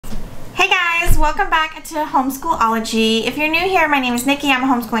welcome back to Homeschool-ology. If you're new here, my name is Nikki. I'm a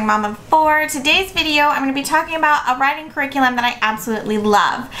homeschooling mom of 4. Today's video, I'm going to be talking about a writing curriculum that I absolutely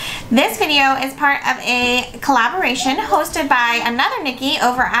love. This video is part of a collaboration hosted by another Nikki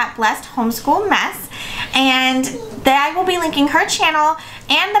over at Blessed Homeschool Mess, and I will be linking her channel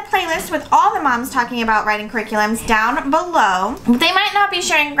and the playlist with all the moms talking about writing curriculums down below. They might not be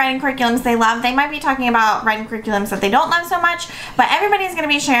sharing writing curriculums they love. They might be talking about writing curriculums that they don't love so much, but everybody's going to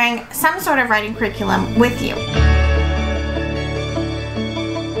be sharing some sort of writing curriculum with you.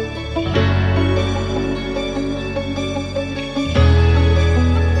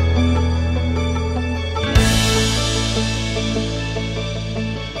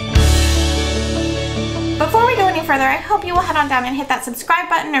 Before we go any further, I hope you will head on down and hit that subscribe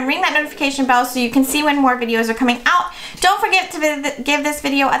button and ring that notification bell so you can see when more videos are coming out. Don't forget to give this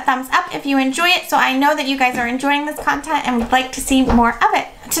video a thumbs up if you enjoy it, so I know that you guys are enjoying this content and would like to see more of it.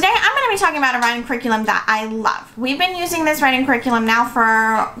 Today I'm going to be talking about a writing curriculum that I love. We've been using this writing curriculum now for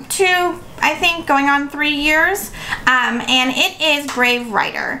I think going on 3 years, and it is Brave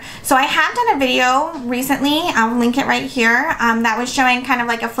Writer. So I have done a video recently, I'll link it right here, that was showing kind of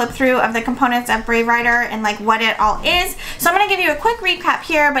like a flip through of the components of Brave Writer and like what it all is. So I'm going to give you a quick recap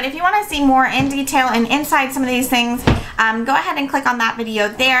here, but if you want to see more in detail and inside some of these things, go ahead and click on that video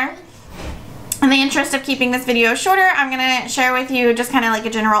there. In the interest of keeping this video shorter, I'm going to share with you just kind of like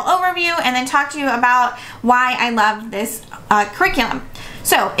a general overview and then talk to you about why I love this curriculum.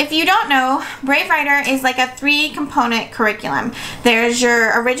 So if you don't know, Brave Writer is like a 3-component curriculum. There's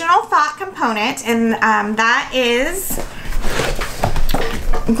your original thought component, and that is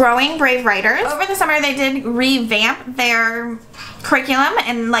growing Brave Writers. Over the summer they did revamp their curriculum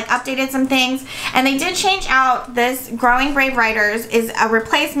and like updated some things, and they did change out this Growing Brave Writers is a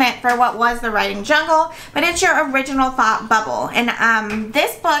replacement for what was the Writing Jungle, but it's your original thought bubble. And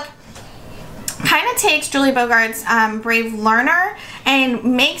this book kind of takes Julie Bogart's Brave Learner and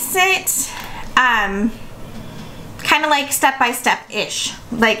makes it kind of like step-by-step-ish.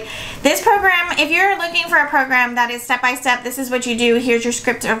 Like this program, if you're looking for a program that is step-by-step, this is what you do, here's your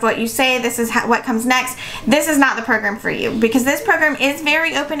script of what you say, this is what comes next, this is not the program for you, because this program is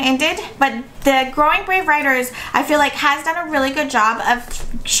very open-ended. But the Growing Brave Writers, I feel like, has done a really good job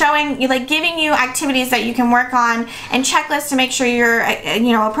of showing you, like giving you activities that you can work on and checklists to make sure you're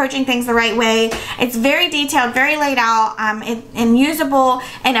approaching things the right way. It's very detailed, very laid out, and usable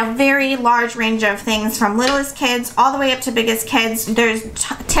in a very large range of things, from littlest kids all the way up to biggest kids. There's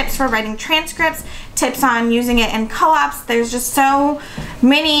tips for writing transcripts, tips on using it in co-ops. There's just so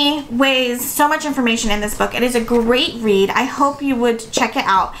many ways, so much information in this book. It is a great read. I hope you would check it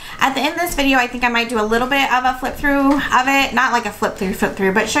out. At the end of this video, I think I might do a little bit of a flip through of it. Not like a flip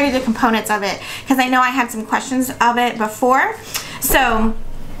through, but show you the components of it, because I know I had some questions of it before. So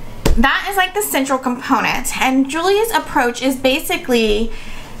that is like the central component, and Julie's approach is basically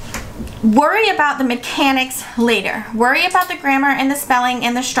worry about the mechanics later. Worry about the grammar and the spelling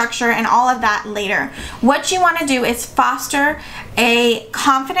and the structure and all of that later. What you want to do is foster a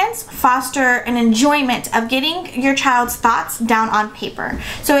confidence, foster an enjoyment of getting your child's thoughts down on paper.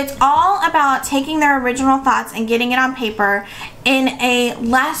 So it's all about taking their original thoughts and getting it on paper in a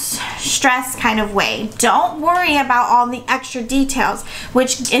less stress kind of way. Don't worry about all the extra details,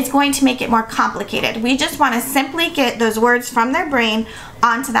 which is going to make it more complicated. We just want to simply get those words from their brain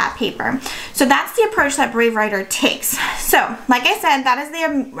onto that paper. So that's the approach that Brave Writer takes. So like I said, that is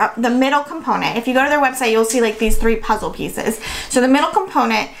the middle component. If you go to their website, you'll see like these 3 puzzle pieces. So the middle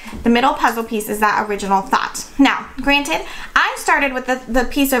component, the middle puzzle piece, is that original thought. Now granted, I started with the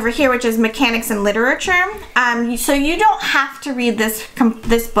piece over here, which is mechanics and literature. So you don't have to read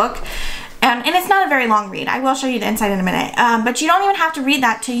this book. And it's not a very long read. I will show you the inside in a minute. But you don't even have to read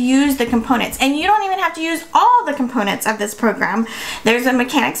that to use the components. And you don't even have to use all the components of this program. There's a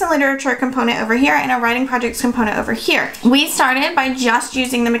mechanics and literature component over here and a writing projects component over here. We started by just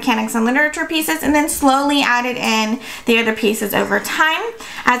using the mechanics and literature pieces, and then slowly added in the other pieces over time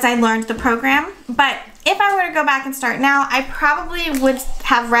as I learned the program. But if I were to go back and start now, I probably would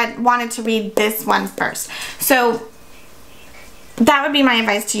have wanted to read this one first. So that would be my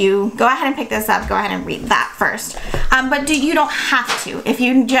advice to you. Go ahead and pick this up. Go ahead and read that first. But you don't have to. If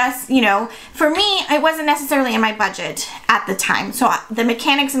you just, for me, it wasn't necessarily in my budget at the time. So the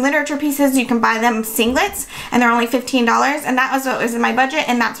mechanics and literature pieces, you can buy them singlets, and they're only $15. And that was what was in my budget,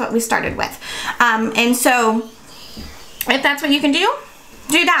 and that's what we started with. And so if that's what you can do,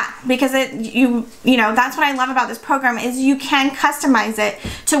 do that, because that's what I love about this program, is you can customize it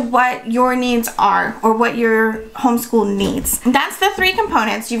to what your needs are or what your homeschool needs. That's the 3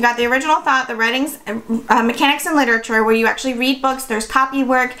 components. You've got the original thought, the writings, mechanics and literature, where you actually read books. There's copy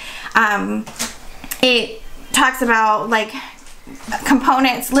work, It talks about like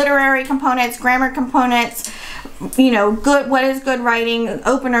components, literary components, grammar components, you know, what is good writing,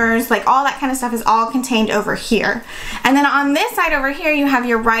 openers, like all that kind of stuff is all contained over here. And then on this side over here, you have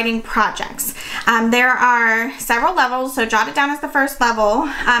your writing projects. There are several levels, so jot it down as the first level.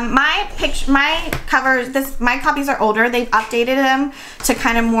 My covers, my copies are older. They've updated them to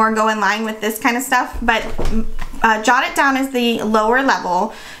kind of more go in line with this kind of stuff, but jot it down as the lower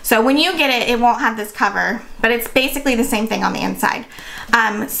level. So when you get it, it won't have this cover, but it's basically the same thing on the inside.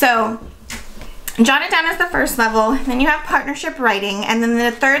 So jot it down as the first level, then you have partnership writing, and then the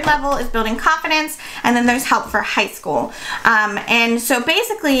third level is building confidence, and then there's help for high school. And so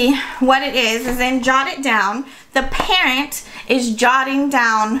basically what it is in jot it down, the parent is jotting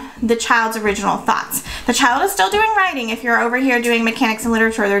down the child's original thoughts. The child is still doing writing. If you're over here doing mechanics and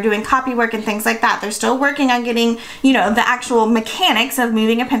literature, they're doing copy work and things like that. They're still working on getting, you know, the actual mechanics of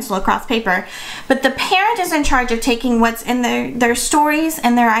moving a pencil across paper. But the parent is in charge of taking what's in their stories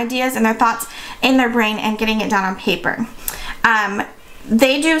and their ideas and their thoughts in their brain and getting it down on paper.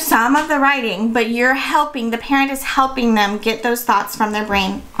 They do some of the writing, but you're helping, the parent is helping them get those thoughts from their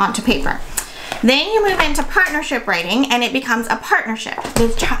brain onto paper. Then you move into partnership writing, and it becomes a partnership.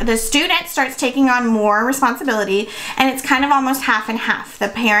 The student starts taking on more responsibility, and it's kind of almost half and half. The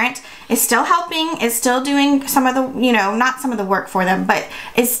parent is still helping, is still doing some of the, you know, not some of the work for them, but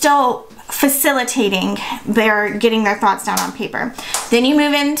is still facilitating their getting their thoughts down on paper. Then you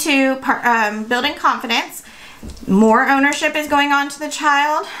move into building confidence. More ownership is going on to the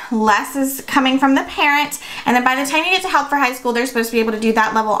child, less is coming from the parent, and then by the time you get to help for high school, they're supposed to be able to do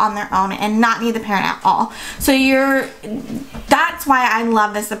that level on their own and not need the parent at all. So that's why I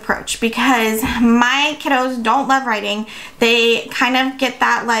love this approach, because my kiddos don't love writing. They kind of get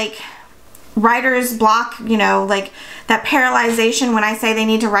that like writer's block, you know, like that paralyzation when I say they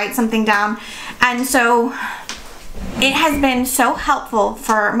need to write something down. And so it has been so helpful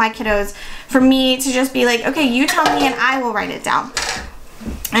for my kiddos, for me to just be like, okay, you tell me and I will write it down.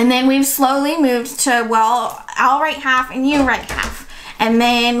 And then we've slowly moved to, well, I'll write half and you write half. And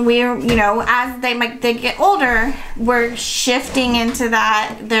then we're, you know, as they get older, we're shifting into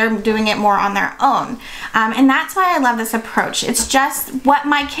that. They're doing it more on their own. And that's why I love this approach. It's just what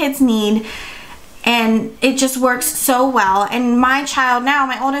my kids need. And it just works so well. And my child now,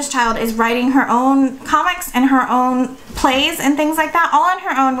 my oldest child, is writing her own comics and her own plays and things like that, all on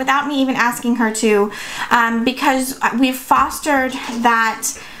her own without me even asking her to, because we've fostered that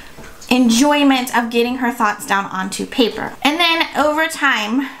enjoyment of getting her thoughts down onto paper. And then over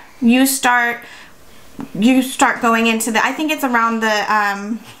time, you start going into the, I think it's around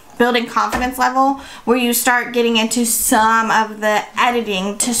the building confidence level, where you start getting into some of the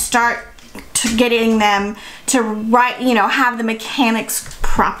editing to start getting them to write, you know, have the mechanics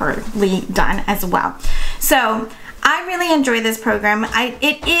properly done as well. So I really enjoy this program.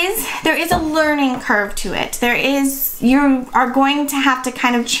 There is a learning curve to it. You are going to have to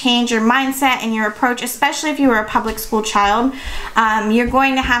kind of change your mindset and your approach, especially if you are a public school child. You're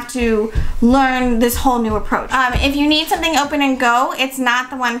going to have to learn this whole new approach. If you need something open and go, it's not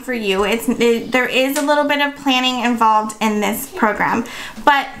the one for you. There is a little bit of planning involved in this program,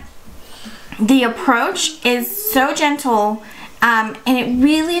 but the approach is so gentle, and it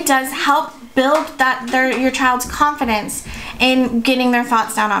really does help build your child's confidence in getting their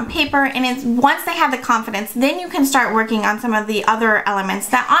thoughts down on paper. And once they have the confidence, then you can start working on some of the other elements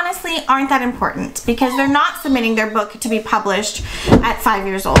that honestly aren't that important, because they're not submitting their book to be published at 5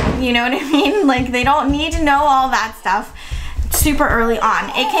 years old. You know what I mean? Like, they don't need to know all that stuff super early on.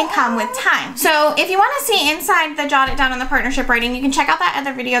 It can come with time. So if you want to see inside the jot it down on the partnership writing, you can check out that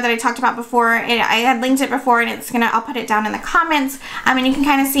other video that I talked about before. I had linked it before, and I'll put it down in the comments. And you can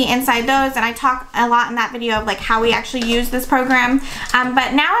kind of see inside those, and I talk a lot in that video of like how we actually use this program.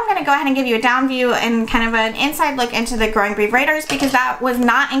 But now I'm going to go ahead and give you a down view and kind of an inside look into the Growing Brave Writers, because that was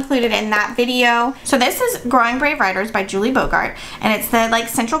not included in that video. So this is Growing Brave Writers by Julie Bogart, and it's the like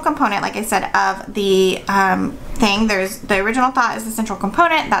central component, like I said, of the thing. There's the original thought is the central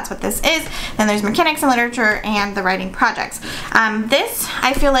component. That's what this is. Then there's mechanics and literature and the writing projects. This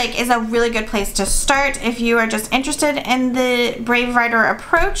I feel like is a really good place to start if you are just interested in the Brave Writer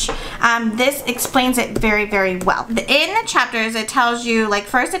approach. This explains it very, very well. In the chapters, it tells you, like,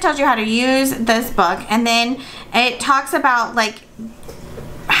 first it tells you how to use this book, and then it talks about like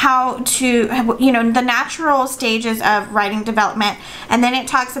how to, you know, the natural stages of writing development, and then it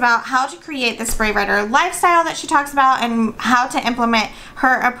talks about how to create this Brave Writer lifestyle that she talks about and how to implement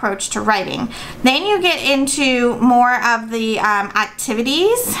her approach to writing. Then you get into more of the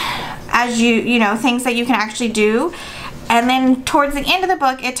activities, as you know, things that you can actually do, and then towards the end of the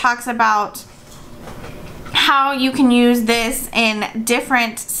book it talks about how you can use this in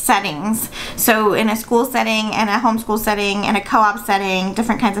different settings. So in a school setting, and a homeschool setting, and a co-op setting,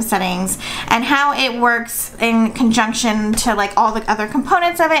 different kinds of settings, and how it works in conjunction to like all the other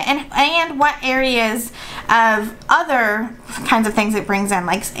components of it, and what areas of other kinds of things it brings in,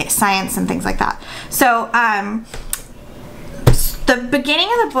 like science and things like that. So the beginning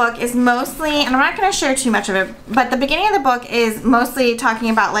of the book is mostly, and I'm not going to share too much of it, but the beginning of the book is mostly talking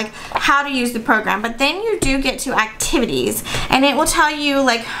about like how to use the program. But then you do get to activities, and it will tell you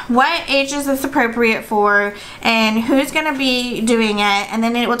like what ages it's appropriate for and who's going to be doing it, and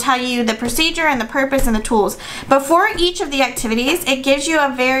then it will tell you the procedure and the purpose and the tools. But for each of the activities, it gives you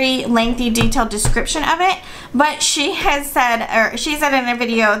a very lengthy, detailed description of it. But she has said, or she said in a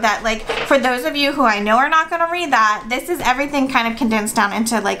video that like for those of you who I know are not going to read that, this is everything kind of condensed down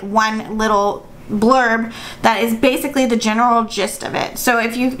into like one little blurb that is basically the general gist of it. So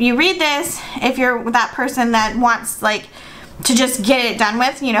if you read this, if you're that person that wants like to just get it done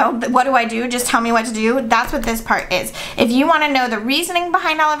with, you know, what do I do? Just tell me what to do. That's what this part is. If you want to know the reasoning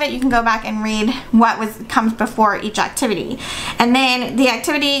behind all of it, you can go back and read what comes before each activity. And then the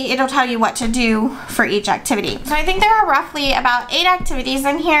activity, it'll tell you what to do for each activity. So I think there are roughly about 8 activities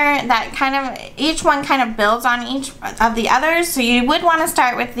in here that kind of, each one kind of builds on each of the others. So you would want to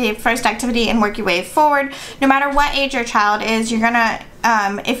start with the first activity and work your way forward. No matter what age your child is, you're gonna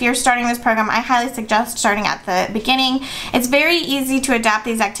if you're starting this program, I highly suggest starting at the beginning. It's very easy to adapt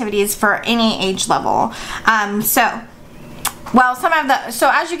these activities for any age level. So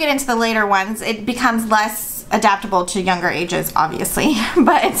as you get into the later ones, it becomes less adaptable to younger ages, obviously.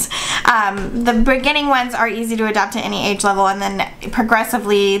 But the beginning ones are easy to adapt to any age level, and then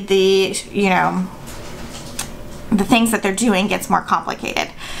progressively the things that they're doing gets more complicated.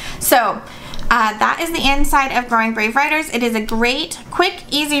 So that is the inside of Growing Brave Writers. It is a great, quick,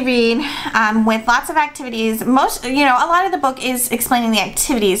 easy read with lots of activities. A lot of the book is explaining the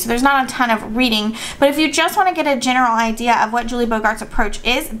activities, so there's not a ton of reading. But if you just want to get a general idea of what Julie Bogart's approach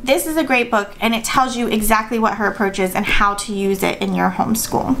is, this is a great book, and it tells you exactly what her approach is and how to use it in your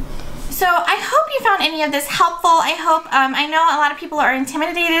homeschool. So I hope you found any of this helpful. I hope, I know a lot of people are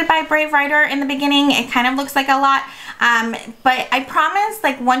intimidated by Brave Writer in the beginning. It kind of looks like a lot. But I promise,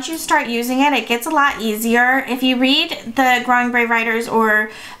 like, once you start using it, it gets a lot easier. If you read the Growing Brave Writers or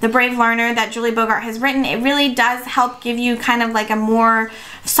the Brave Learner that Julie Bogart has written, it really does help give you kind of like a more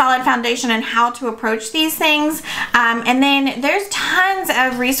solid foundation on how to approach these things. And then there's tons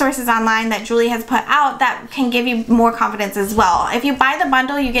of resources online that Julie has put out that can give you more confidence as well. If you buy the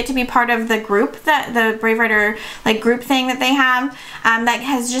bundle, you get to be part of the group, the Brave Writer like group thing that they have, that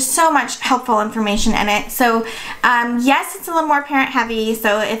has just so much helpful information in it. So yes, it's a little more parent heavy,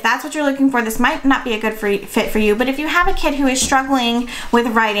 so if that's what you're looking for, this might not be a good fit for you. But if you have a kid who is struggling with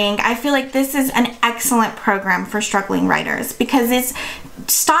writing, I feel like this is an excellent program for struggling writers, because it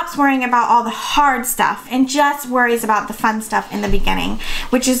stops worrying about all the hard stuff and just worries about the fun stuff in the beginning,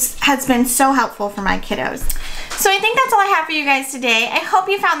 which has been so helpful for my kiddos. So I think that's all I have for you guys today. I hope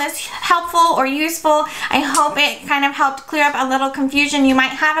you found this helpful or useful. I hope it kind of helped clear up a little confusion you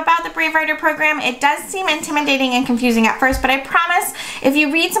might have about the Brave Writer program. It does seem intimidating and confusing at first, but I promise if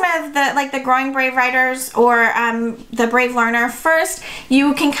you read some of the Growing Brave Writers or the Brave Learner first,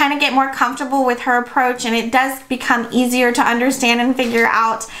 you can kind of get more comfortable with her approach, and it does become easier to understand and figure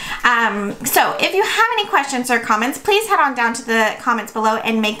out. So if you have any questions or comments, please head on down to the comments below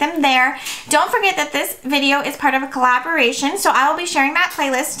and make them there. Don't forget that this video is part of a collaboration, so I will be sharing that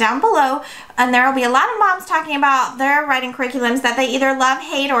playlist down below, and there will be a lot of moms talking about their writing curriculums that they either love,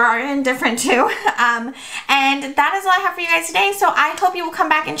 hate, or are indifferent to. And that is all I have for you guys today, so I hope you will come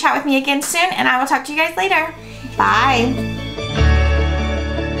back and chat with me again soon, and I will talk to you guys later. Bye.